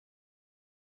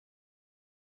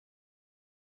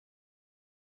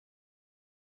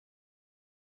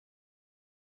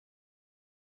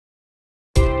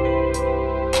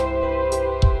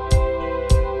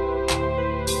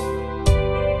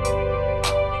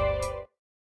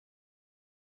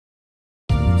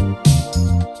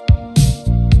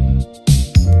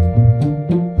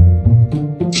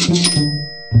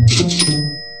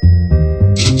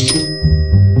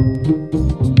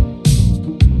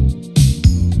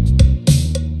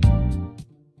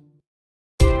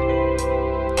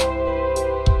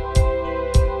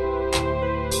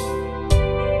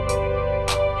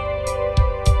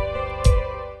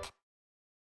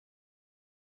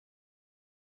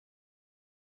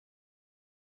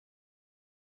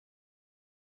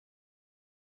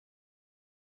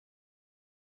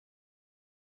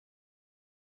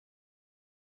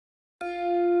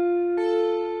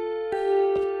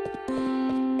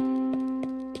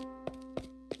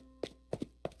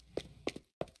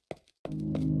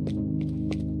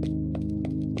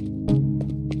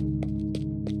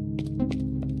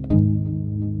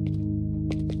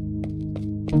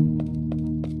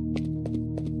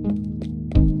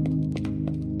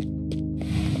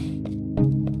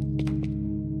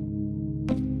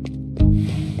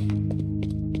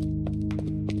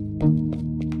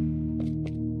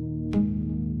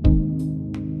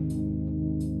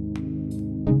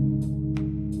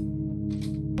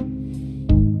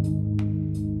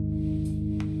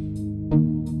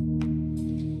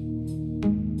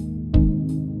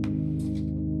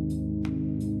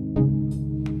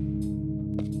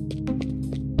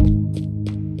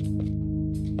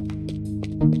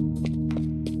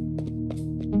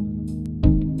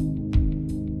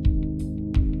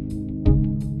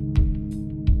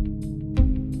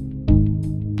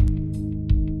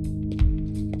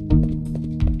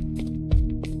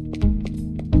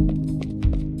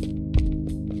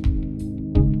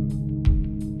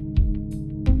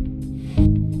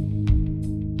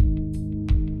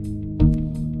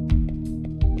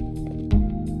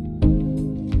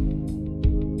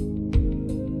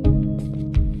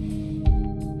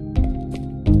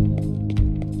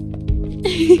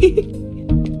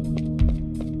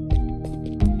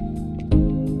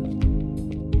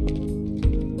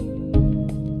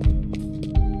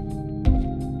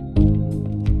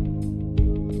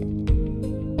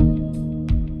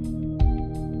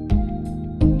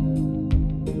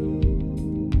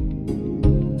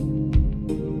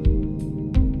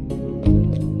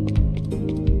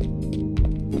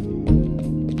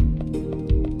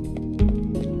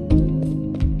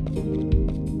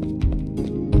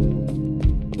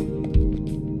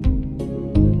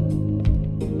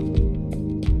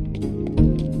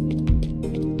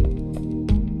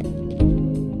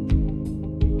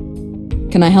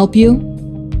Can I help you?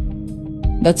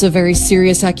 That's a very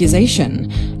serious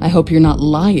accusation. I hope you're not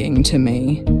lying to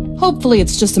me. Hopefully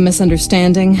it's just a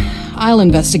misunderstanding. I'll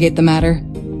investigate the matter.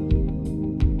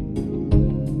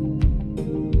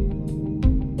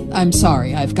 I'm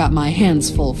sorry, I've got my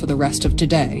hands full for the rest of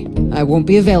today. I won't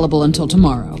be available until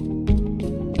tomorrow.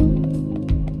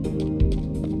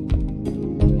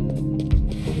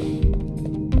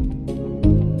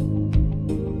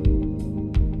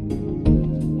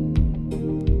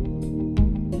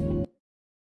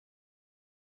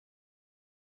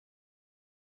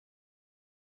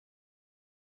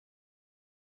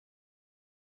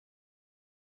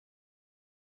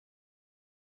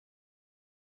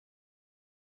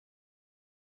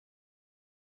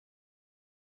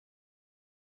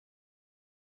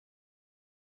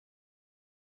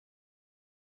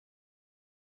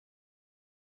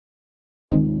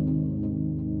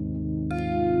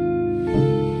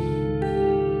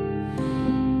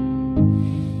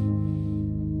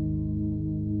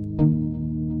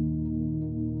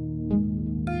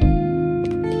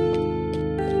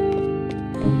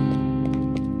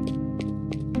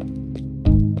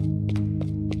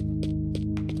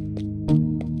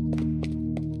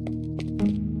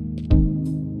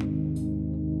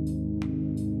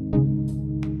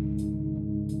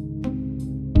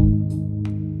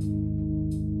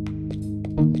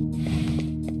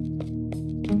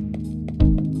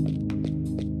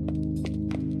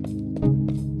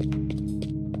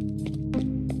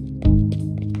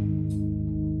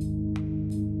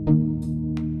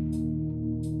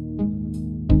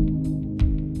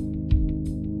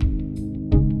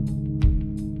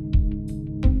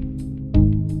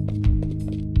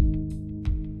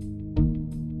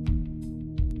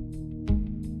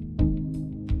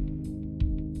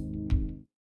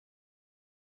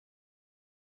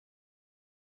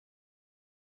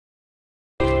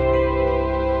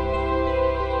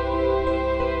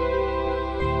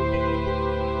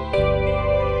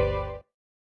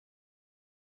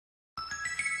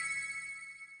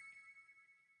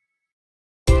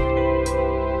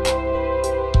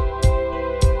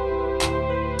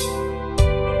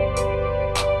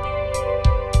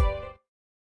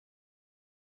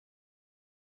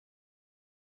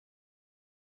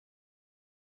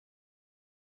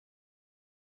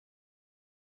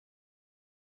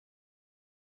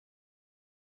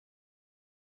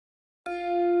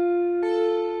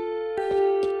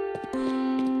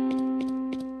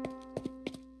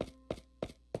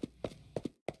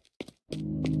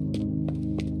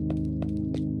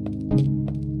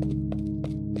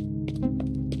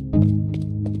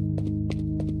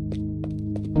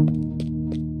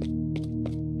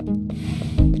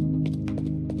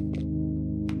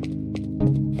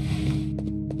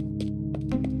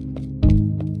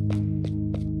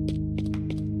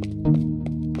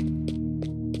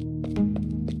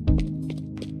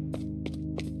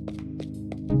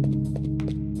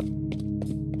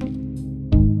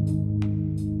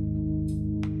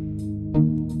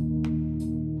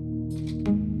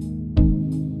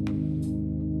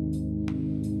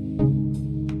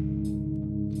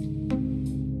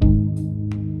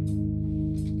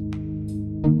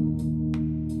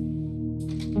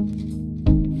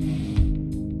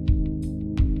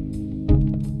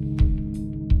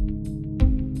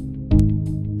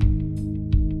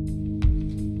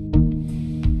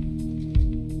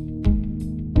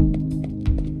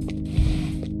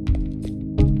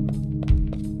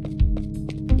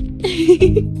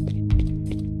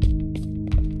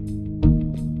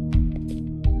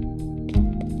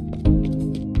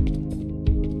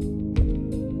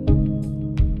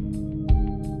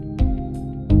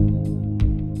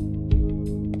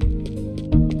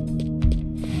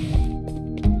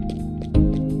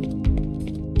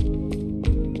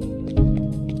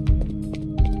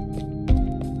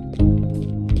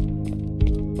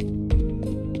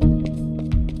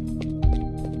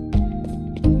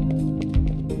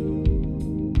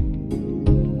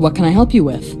 What can I help you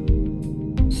with?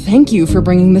 Thank you for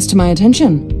bringing this to my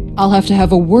attention. I'll have to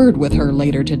have a word with her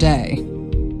later today.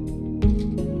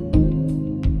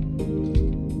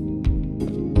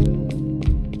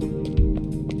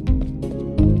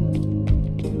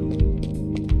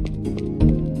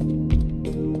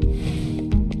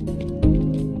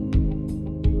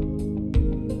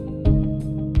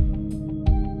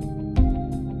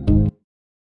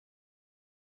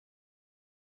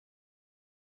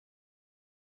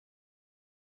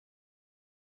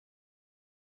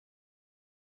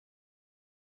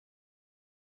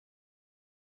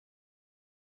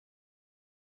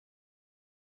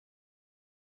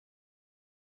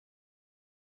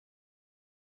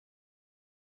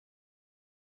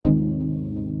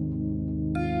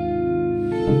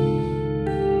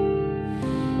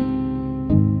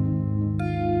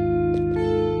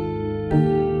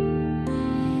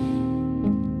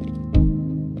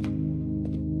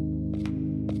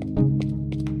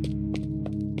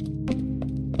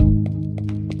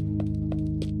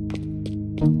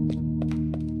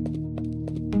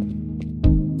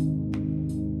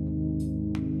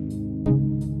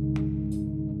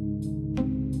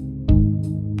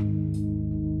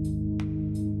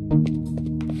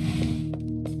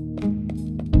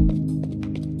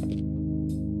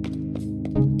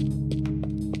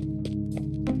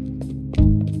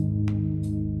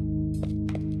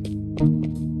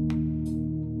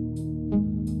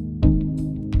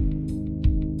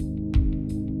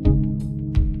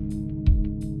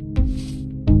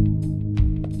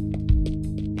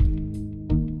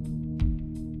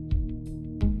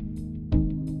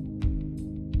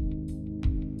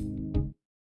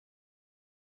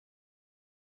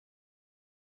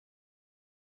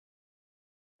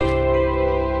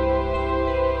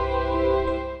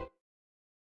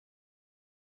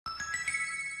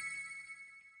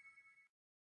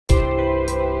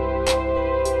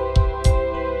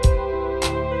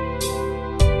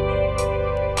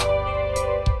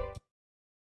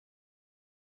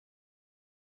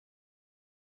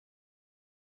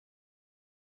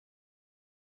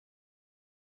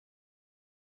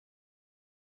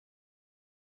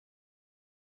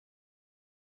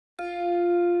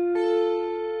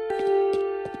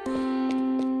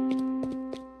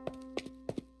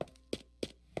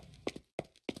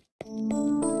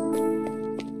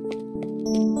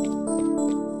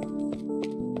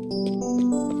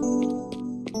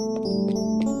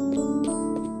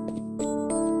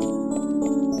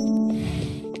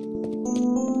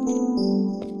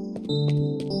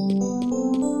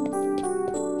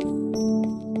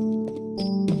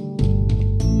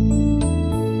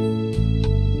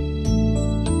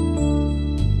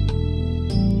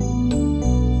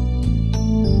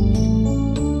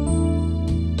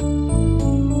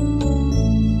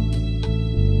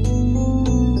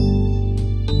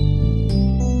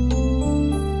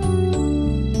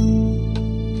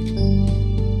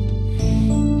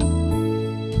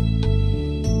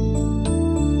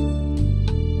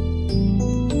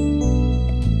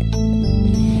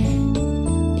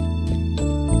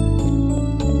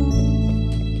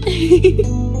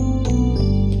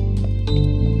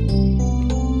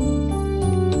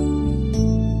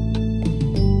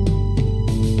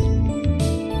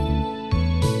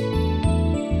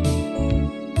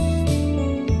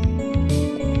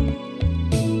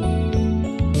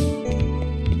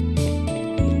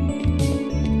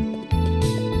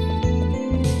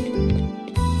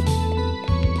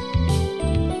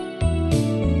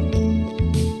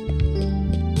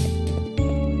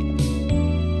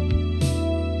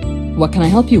 What can I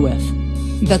help you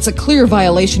with? That's a clear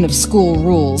violation of school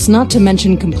rules, not to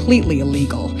mention completely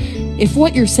illegal. If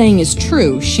what you're saying is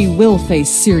true, she will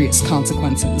face serious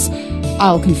consequences.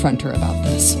 I'll confront her about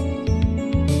this.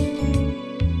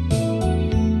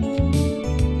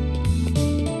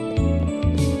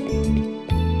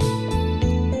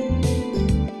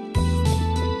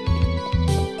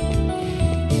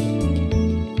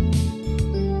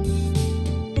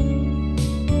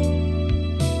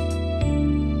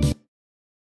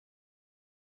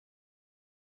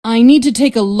 I need to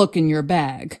take a look in your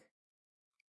bag.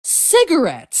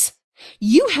 Cigarettes!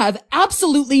 You have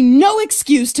absolutely no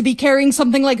excuse to be carrying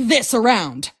something like this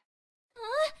around.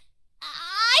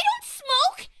 I don't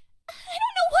smoke! I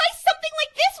don't know why something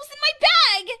like this was in my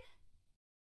bag!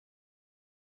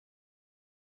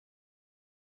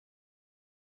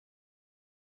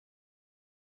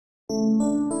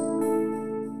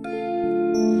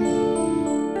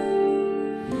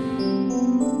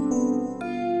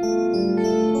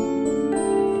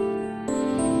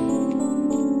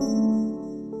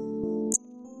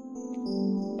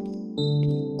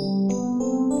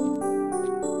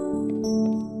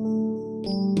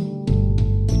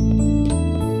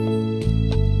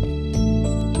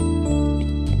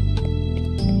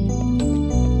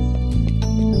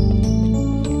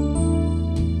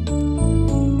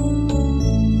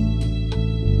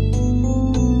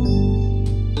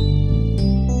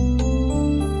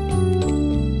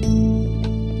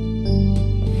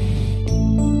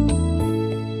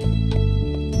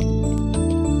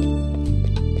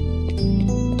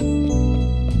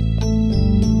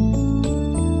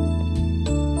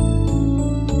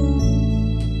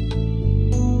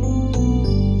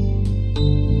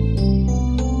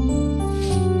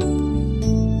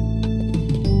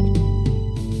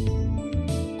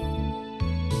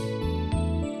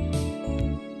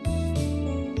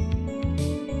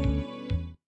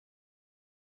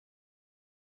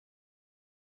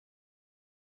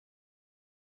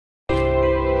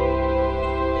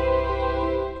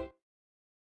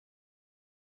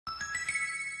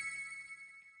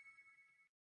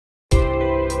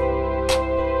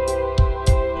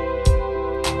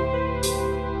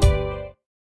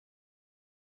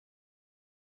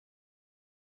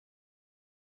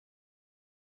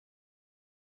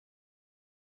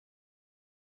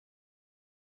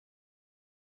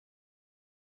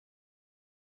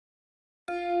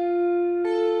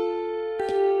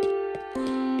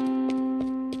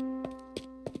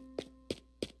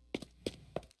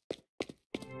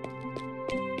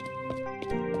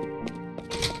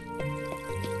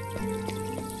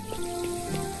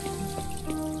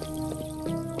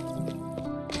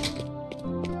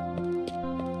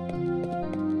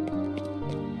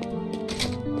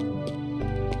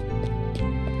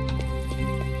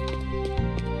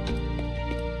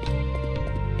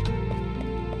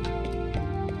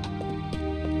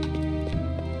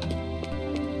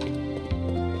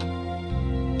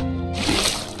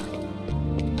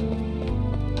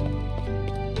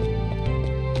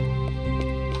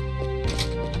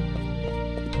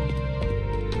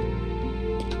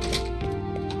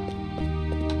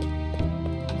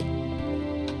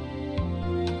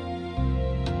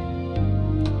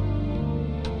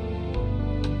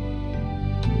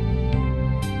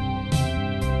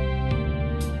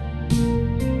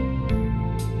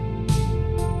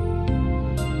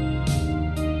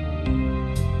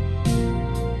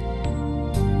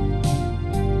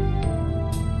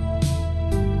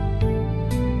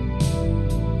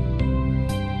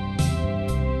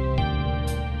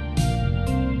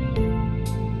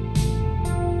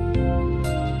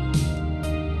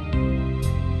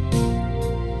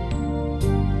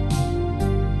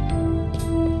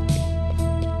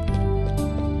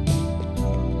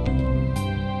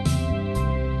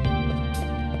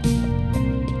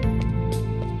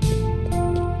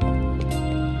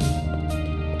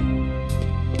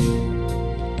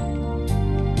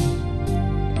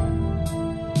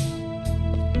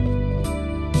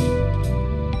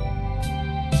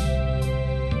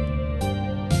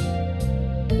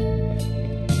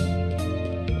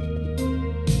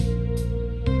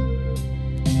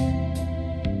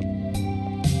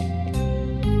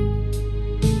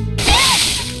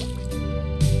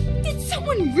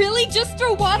 someone really just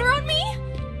throw water on me?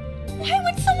 Why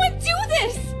would someone do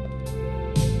this?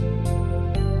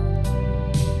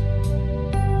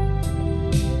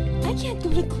 I can't go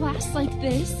to class like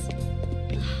this.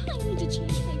 I need to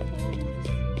change my clothes.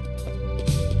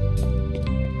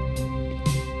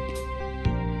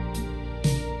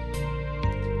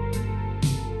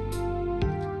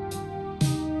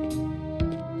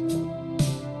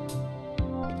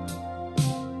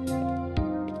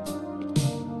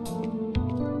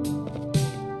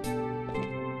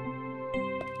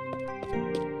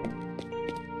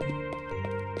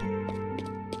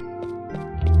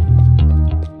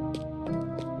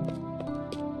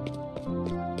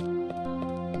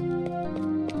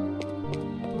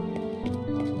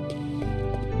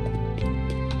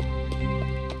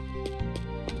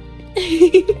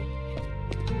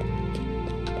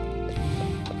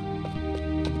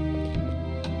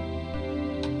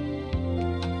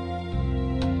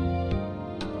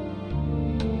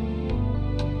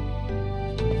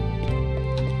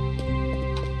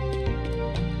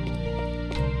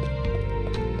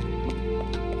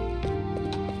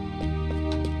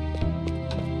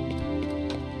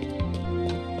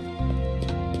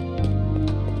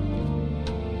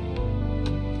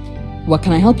 What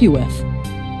can I help you with?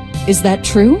 Is that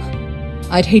true?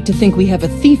 I'd hate to think we have a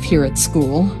thief here at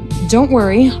school. Don't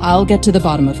worry, I'll get to the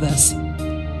bottom of this.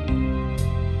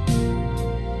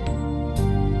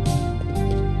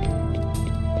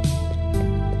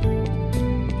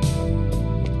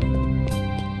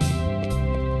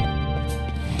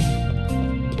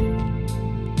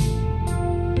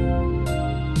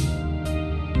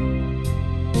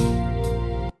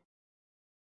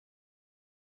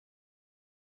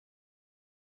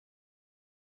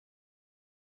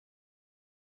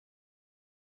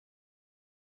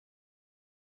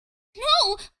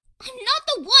 No! I'm not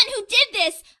the one who did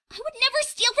this! I would never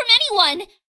steal from anyone!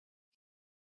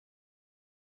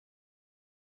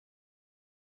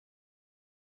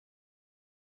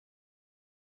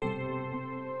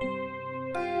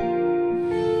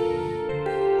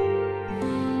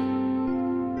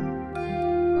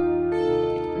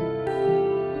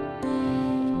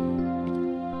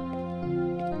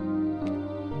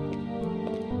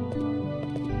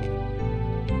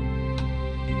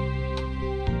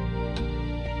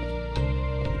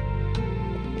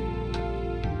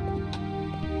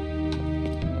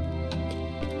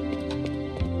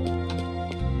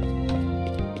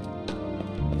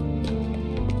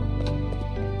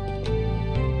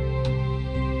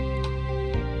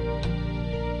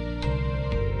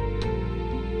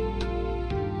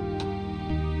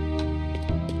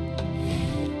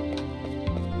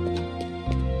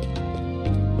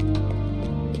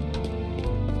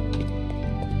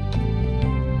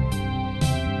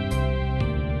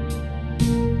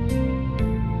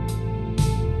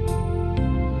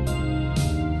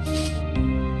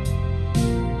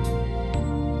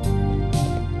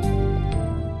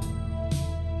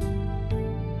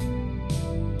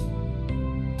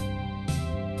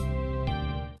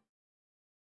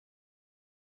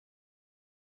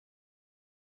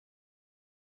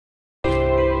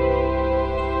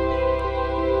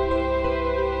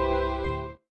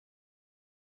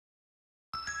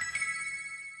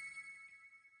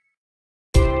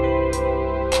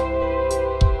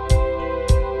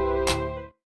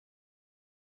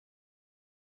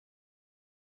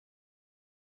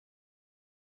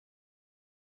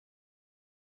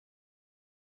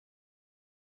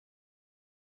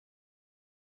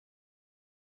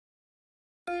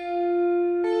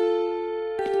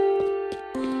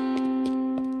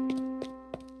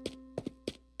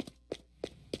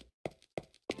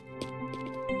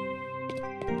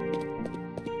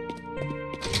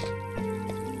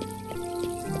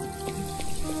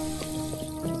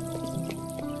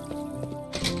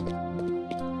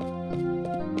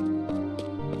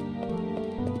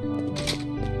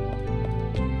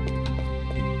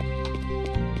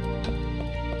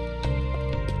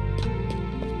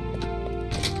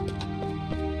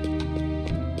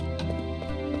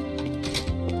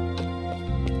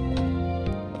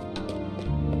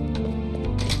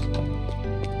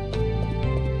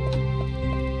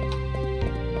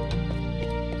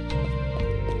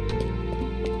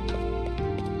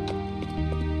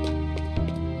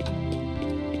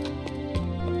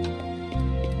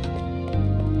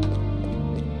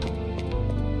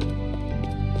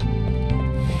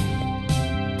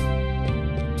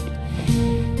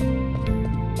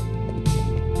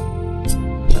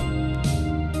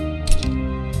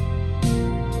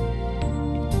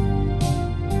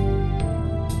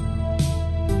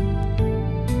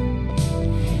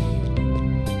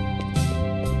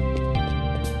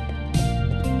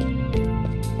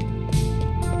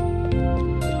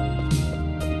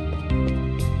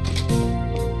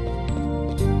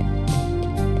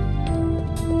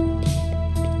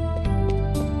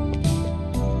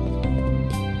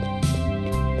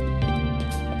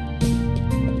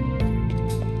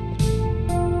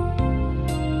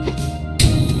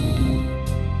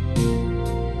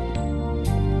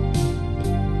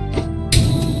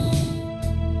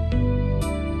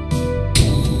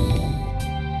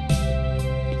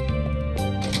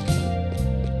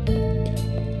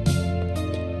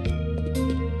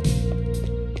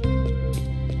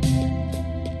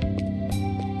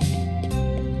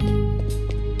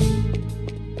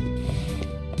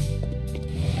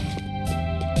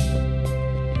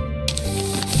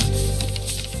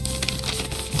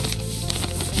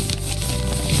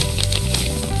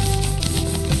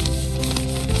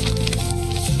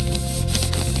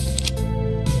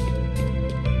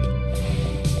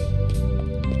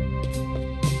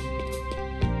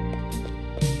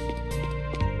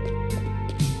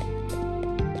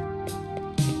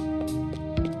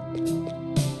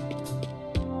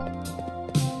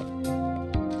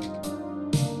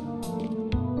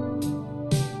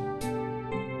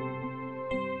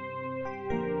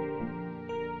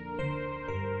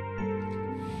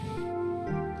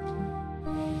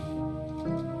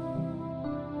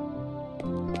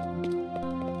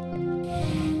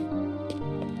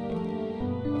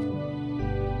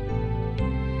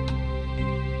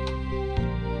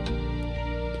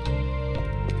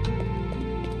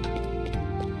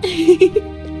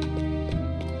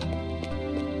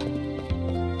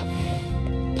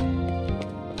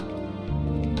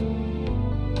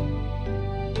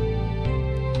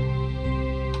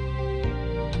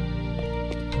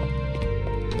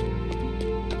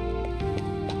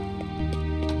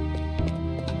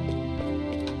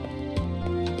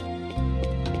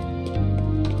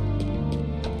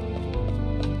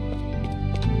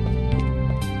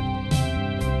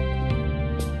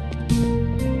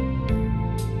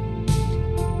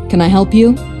 Can I help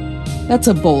you? That's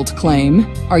a bold claim.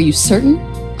 Are you certain?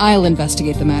 I'll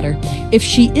investigate the matter. If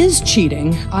she is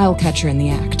cheating, I'll catch her in the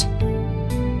act.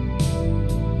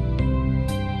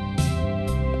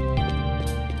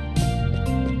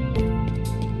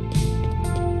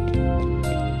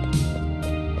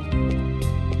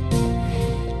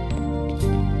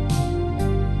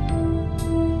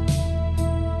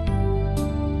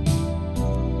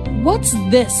 What's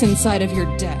this inside of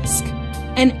your desk?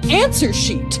 An answer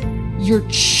sheet! You're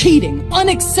cheating!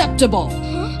 Unacceptable!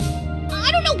 Huh? I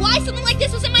don't know why something like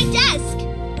this was in my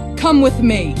desk! Come with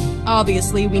me.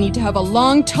 Obviously, we need to have a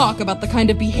long talk about the kind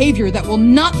of behavior that will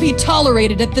not be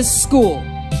tolerated at this school.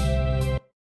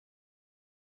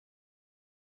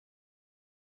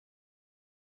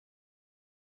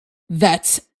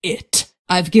 That's it.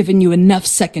 I've given you enough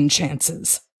second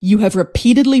chances. You have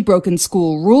repeatedly broken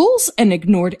school rules and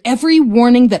ignored every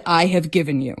warning that I have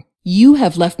given you. You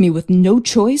have left me with no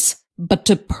choice but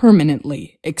to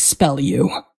permanently expel you.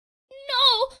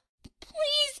 No!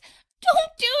 Please,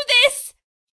 don't do this!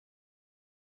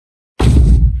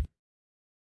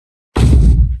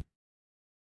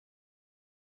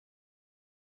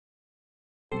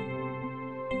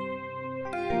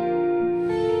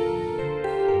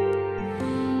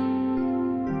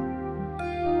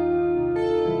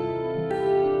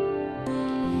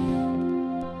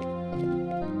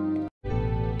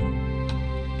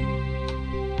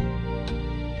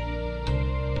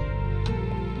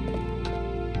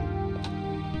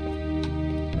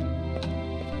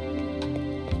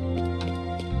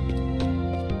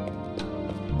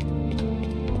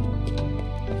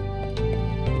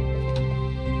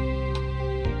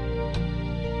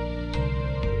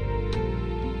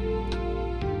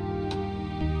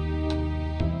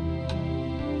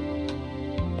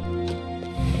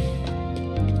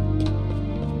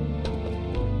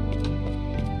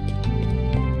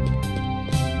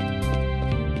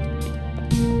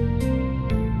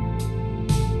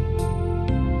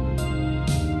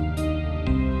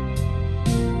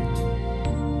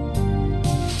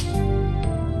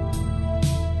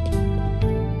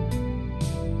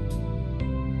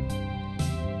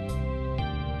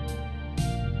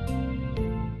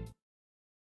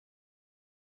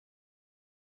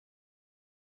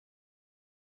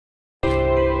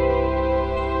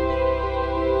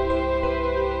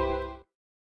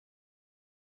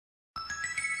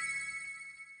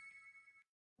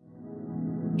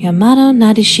 Yamato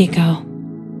Nadeshiko.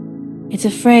 It's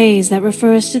a phrase that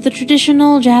refers to the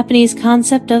traditional Japanese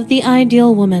concept of the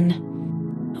ideal woman.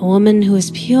 A woman who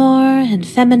is pure and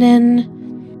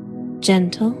feminine,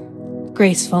 gentle,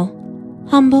 graceful,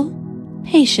 humble,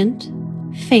 patient,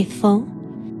 faithful,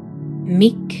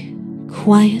 meek,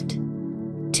 quiet,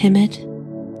 timid,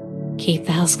 keep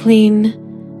the house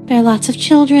clean, bear lots of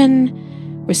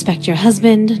children, respect your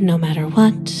husband no matter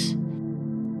what,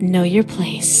 know your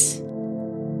place.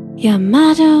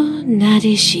 Yamato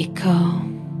Nadeshiko.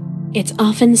 It's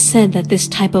often said that this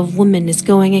type of woman is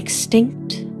going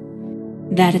extinct,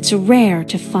 that it's rare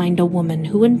to find a woman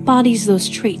who embodies those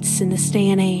traits in this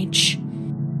day and age.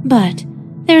 But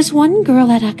there's one girl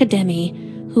at Academy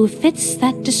who fits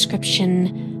that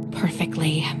description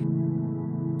perfectly.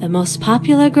 The most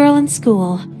popular girl in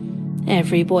school.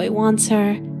 Every boy wants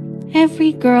her.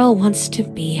 Every girl wants to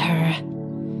be her.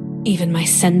 Even my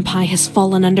senpai has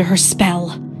fallen under her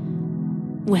spell.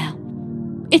 Well,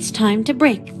 it's time to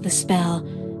break the spell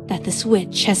that this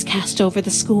witch has cast over the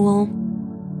school.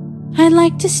 I'd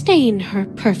like to stain her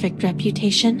perfect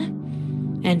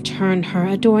reputation and turn her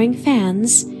adoring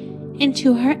fans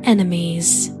into her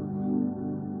enemies.